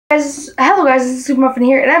Hello guys, this is Super Muffin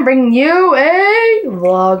here, and I'm bringing you a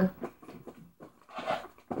vlog.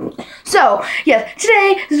 So, yes,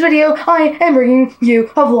 today, this video, I am bringing you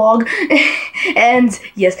a vlog. And,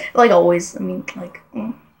 yes, like always,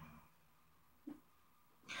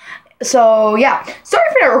 So, yeah,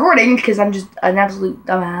 sorry for not recording, because I'm just an absolute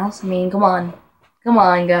dumbass. Come on. Come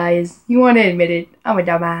on, guys. You want to admit it. I'm a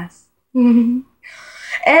dumbass.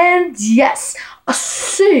 And, yes,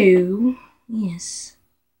 so, yes.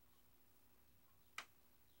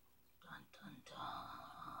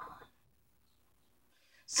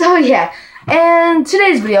 So yeah, and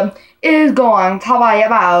today's video is going to be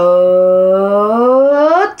about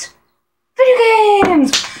video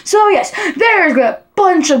games. So yes, there's a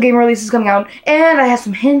bunch of game releases coming out, and I have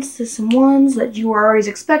some hints to some ones that you were always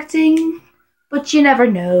expecting, but you never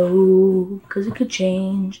know, because it could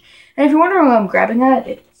change. And if you're wondering what I'm grabbing at,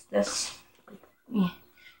 it's this.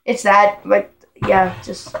 It's that, but yeah,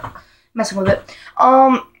 just messing with it.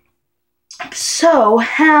 So,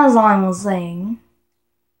 as I was saying,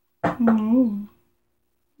 as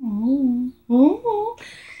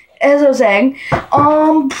I was saying, what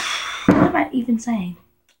am I even saying?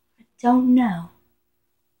 I don't know.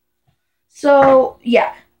 So,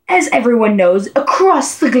 yeah, as everyone knows,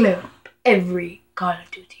 across the globe, every Call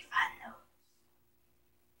of Duty fan knows.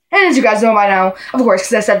 And as you guys know by now, of course,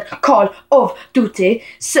 because I said Call of Duty,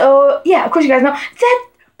 so, yeah, of course you guys know that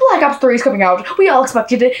Black Ops 3 is coming out. We all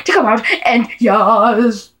expected it to come out, and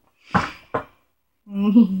yes.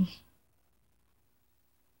 I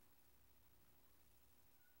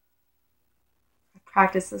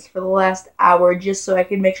practiced this for the last hour just so I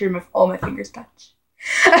could make sure all my fingers touch.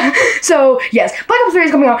 So, yes, Black Ops 3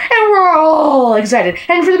 is coming out, and we're all excited.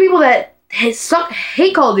 And for the people that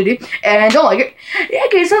hate Call of Duty and don't like it, yeah,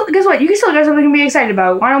 okay, so guess what? You can still get something to be excited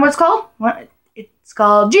about. Wanna know what it's called? It's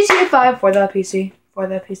called GTA 5 for the PC. For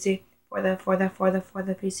the PC. For the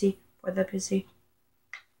PC. For the PC.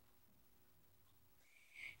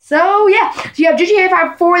 So, yeah. So, you have GTA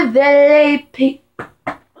 5 for the PC.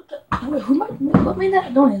 Wait, what made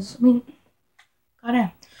that noise?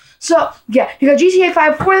 Goddamn. So, yeah, you got GTA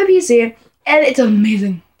 5 for the PC, and it's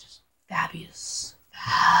amazing. Just fabulous.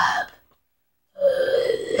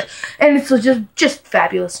 And it's just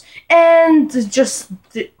fabulous. And it's just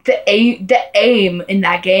the aim in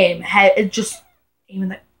that game. The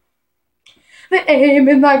aim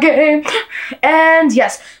in that game. And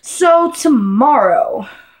yes, so tomorrow.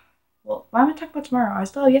 Well, why am I talking about tomorrow? I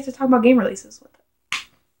still have yet to talk about game releases. What the?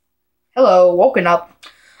 Hello, woken up.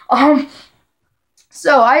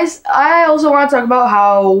 So I also want to talk about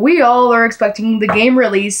how we all are expecting the game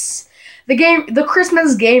release, the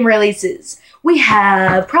Christmas game releases. We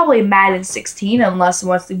have probably Madden 16, unless it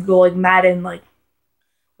wants to go like Madden, like,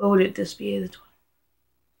 what would this be? The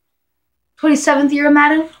 27th year of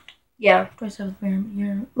Madden? Yeah, 27th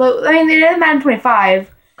year. I mean, they did Madden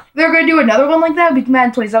 25. They're going to do another one like that, it'd be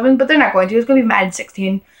Madden 27, but they're not going to. It's going to be Madden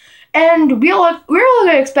 16. And we're all going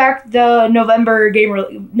to expect the November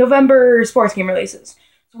sports game releases.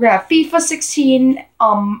 So we're going to have FIFA 16,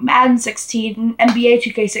 Madden 16, NBA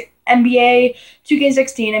 2K16, NBA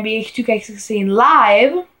 2K16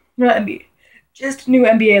 Live. Not NBA, just new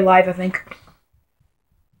NBA Live, I think.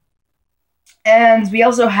 And we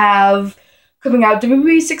also have coming out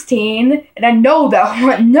WWE 16, and I know that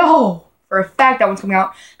one. No, for a fact that one's coming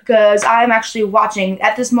out because I'm actually watching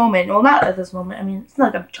at this moment. Well, not at this moment. I mean, it's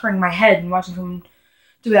not like I'm turning my head and watching someone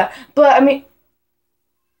do that. But I mean,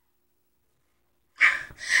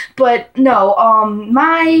 but no.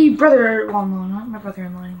 My brother. Well, no, not my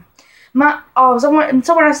brother-in-law.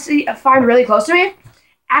 Someone I find really close to me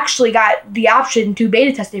actually got the option to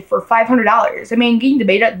beta test it for $500. I mean, getting to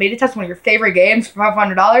beta test one of your favorite games for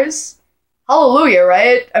 $500. Hallelujah,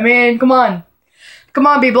 right? I mean, come on. Come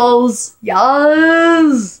on, peoples.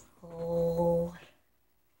 Yes. Oh.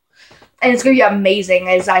 And it's going to be amazing,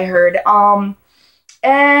 as I heard.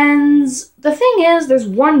 And the thing is, there's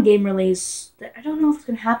one game release that I don't know if it's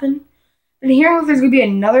going to happen. I've been hearing if there's going to be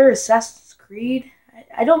another Assassin's Creed.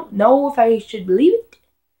 I don't know if I should believe it.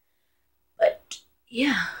 But,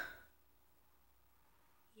 yeah.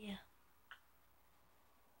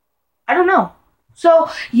 I don't know. So,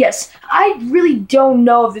 yes, I really don't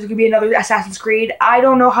know if there's going to be another Assassin's Creed. I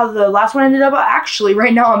don't know how the last one ended up. Actually,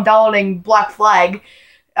 right now I'm downloading Black Flag.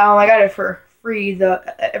 I got it for free.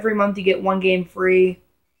 Every month you get one game free.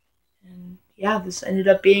 And yeah, this ended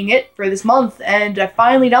up being it for this month. And I'm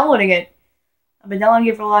finally downloading it. I've been downloading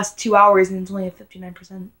it for the last 2 hours and it's only at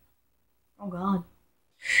 59%. Oh, God.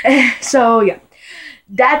 So, yeah.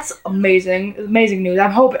 That's amazing. Amazing news.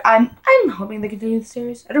 I'm hoping they continue the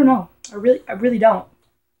series. I don't know. I really don't.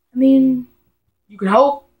 I mean, you can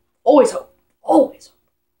hope. Always hope. Always hope.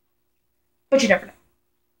 But you never know.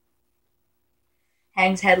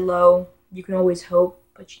 Hangs head low. You can always hope,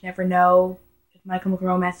 but you never know if My Chemical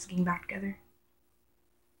Romance is getting back together.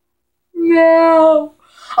 No.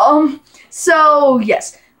 So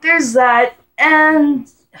yes, there's that, and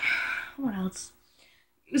what else?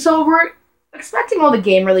 So we're expecting all the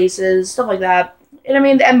game releases, stuff like that. And I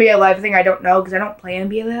mean, the NBA Live thing, I don't know because I don't play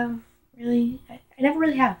NBA Live. Really, I never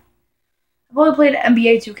really have. I've only played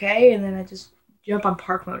NBA 2K, and then I just jump on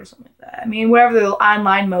Park Mode or something like that. I mean, whatever the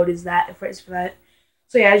online mode is that, if it's for that.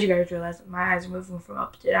 So yeah, as you guys realize, my eyes are moving from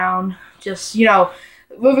up to down. Just,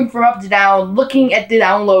 moving from up to down, looking at the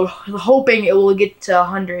download, hoping it will get to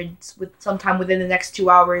hundreds sometime within the next 2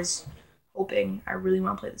 hours. Hoping. I really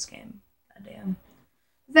want to play this game. God damn.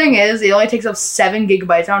 The thing is, it only takes up 7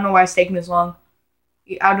 gigabytes. I don't know why it's taking this long.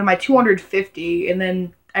 Out of my 250, and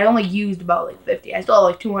then I only used about like 50. I still have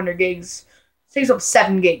like 200 gigs. It takes up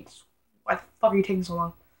 7 gigs. Why the fuck are you taking so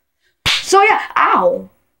long? So yeah, ow.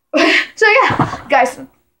 So yeah, guys. Man,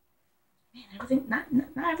 everything not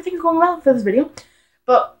everything's going well for this video.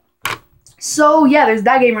 But so yeah, there's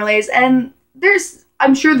that game release, and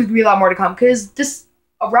I'm sure there's gonna be a lot more to come because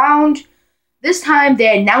around this time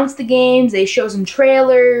they announced the games, they show some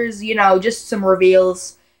trailers, just some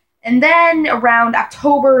reveals. And then around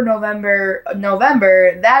October, November,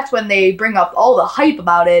 that's when they bring up all the hype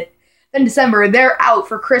about it. Then December, they're out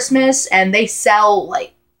for Christmas, and they sell,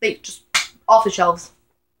 they just off the shelves.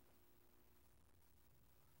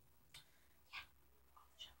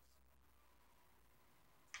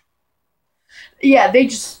 Yeah, they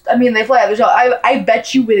fly out the shelf. I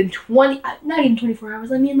bet you within not even 24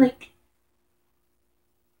 hours,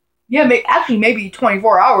 maybe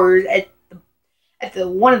 24 hours at the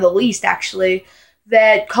one of the least, actually,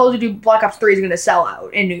 that Call of Duty Black Ops 3 is going to sell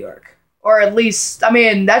out in New York. Or at least,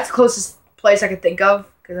 that's the closest place I could think of.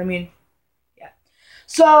 Because, yeah.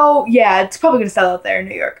 So, yeah, it's probably going to sell out there in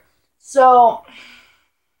New York. So,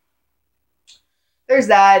 there's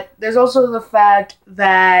that. There's also the fact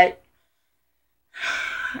that,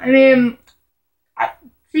 I can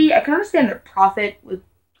understand their profit with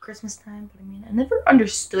Christmas time. But, I never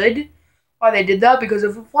understood why they did that, because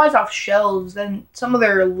if it flies off shelves, then some of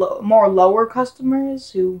their more lower customers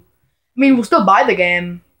who, will still buy the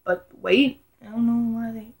game, but wait, I don't know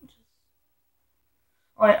why they just,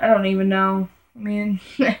 I don't even know. Comment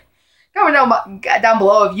down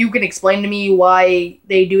below if you can explain to me why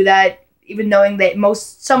they do that, even knowing that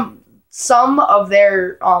some of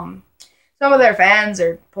their fans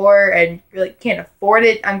are poor and really can't afford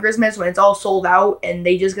it on Christmas when it's all sold out and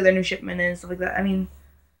they just get their new shipment and stuff like that.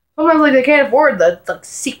 Sometimes, they can't afford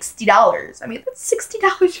 $60. That's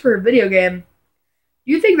 $60 for a video game.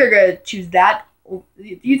 Do you think they're going to choose that? Do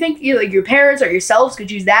you think, your parents or yourselves could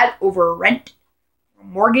choose that over rent, or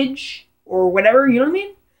mortgage, or whatever, you know what I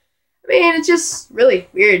mean? It's just really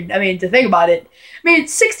weird, to think about it.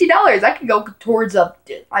 It's $60. That could go towards a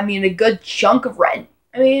good chunk of rent.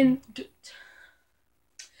 I don't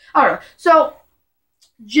know. So,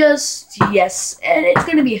 yes, and it's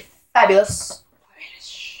going to be fabulous.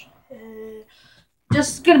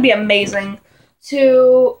 Just gonna be amazing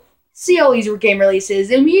to see all these game releases,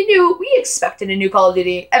 and we expected a new Call of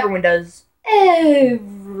Duty. Everyone does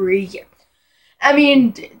every year.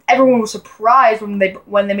 Everyone was surprised when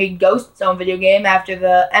they made Ghost Zone video game after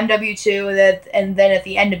the MW2 and then at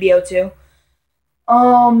the end of BO2.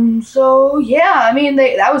 So yeah,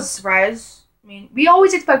 that was a surprise. We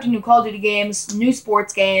always expected new Call of Duty games, new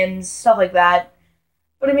sports games, stuff like that.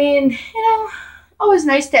 But always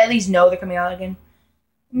nice to at least know they're coming out again.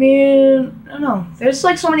 I don't know. There's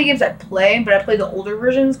so many games I play, but I play the older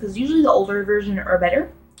versions because usually the older versions are better.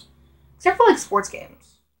 Except for sports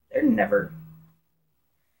games. They're never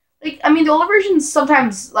the older versions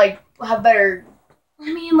sometimes have better,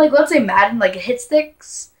 let's say Madden, it hit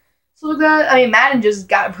sticks. So like that. Madden just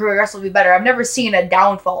got progressively better. I've never seen a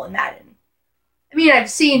downfall in Madden. I've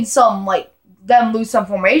seen some them lose some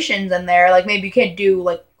formations in there. Maybe you can't do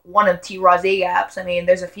one of T-Raw's A-gaps.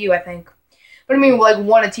 There's a few, I think. But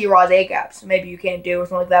one of T-Raw's A-gaps, maybe you can't do or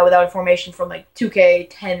something like that without a formation from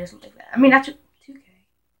 2K10 or something like that. Not 2K.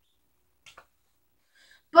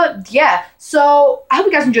 But yeah, so I hope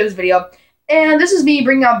you guys enjoyed this video. And this is me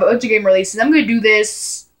bringing out a bunch of game releases. I'm going to do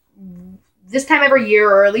this time every year,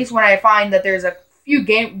 or at least when I find that there's a few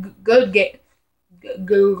good game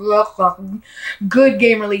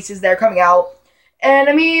releases that are coming out. And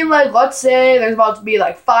let's say there's about to be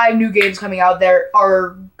 5 new games coming out that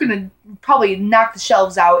are gonna probably knock the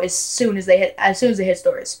shelves out as soon as they hit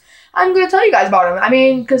stores. I'm gonna tell you guys about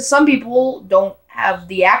them. Because some people don't have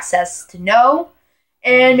the access to know,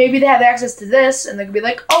 And maybe they have access to this, and they could be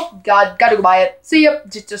like, oh, God, gotta go buy it. See ya.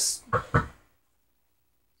 Just.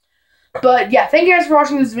 But, yeah, thank you guys for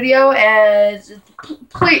watching this video, and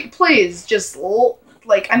please, just,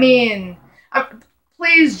 like, I mean,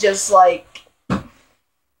 please just, like, what am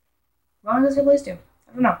I gonna say please do?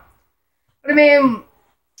 I don't know. But, I mean,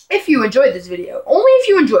 if you enjoyed this video, only if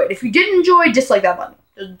you enjoyed. If you didn't enjoy, dislike that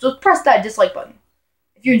button. Just press that dislike button.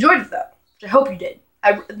 If you enjoyed it, though, which I hope you did.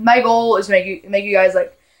 My goal is to make you guys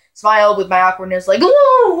like smile with my awkwardness, like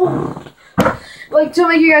like to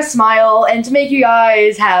make you guys smile and to make you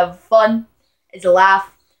guys have fun and to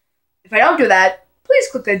laugh. If I don't do that, please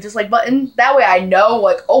click the dislike button. That way I know,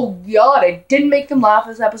 like, oh God, I didn't make them laugh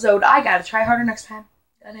this episode. I gotta try harder next time.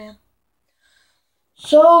 Goddamn.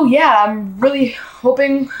 So yeah, I'm really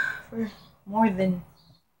hoping for more than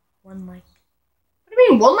 1 like. What do you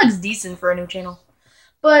mean? 1 like's decent for a new channel.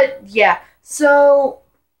 But yeah. So,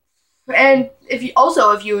 and if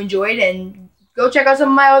you enjoyed, and go check out some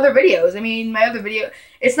of my other videos. I mean, my other video,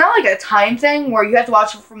 it's not like a time thing where you have to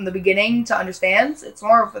watch it from the beginning to understand. It's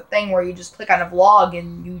more of a thing where you just click on a vlog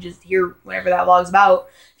and you just hear whatever that vlog's about.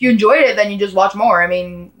 If you enjoyed it, then you just watch more. I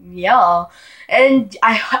mean, yeah. And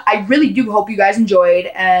I really do hope you guys enjoyed,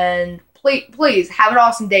 and please have an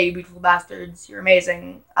awesome day, you beautiful bastards. You're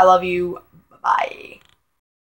amazing. I love you. Bye-bye.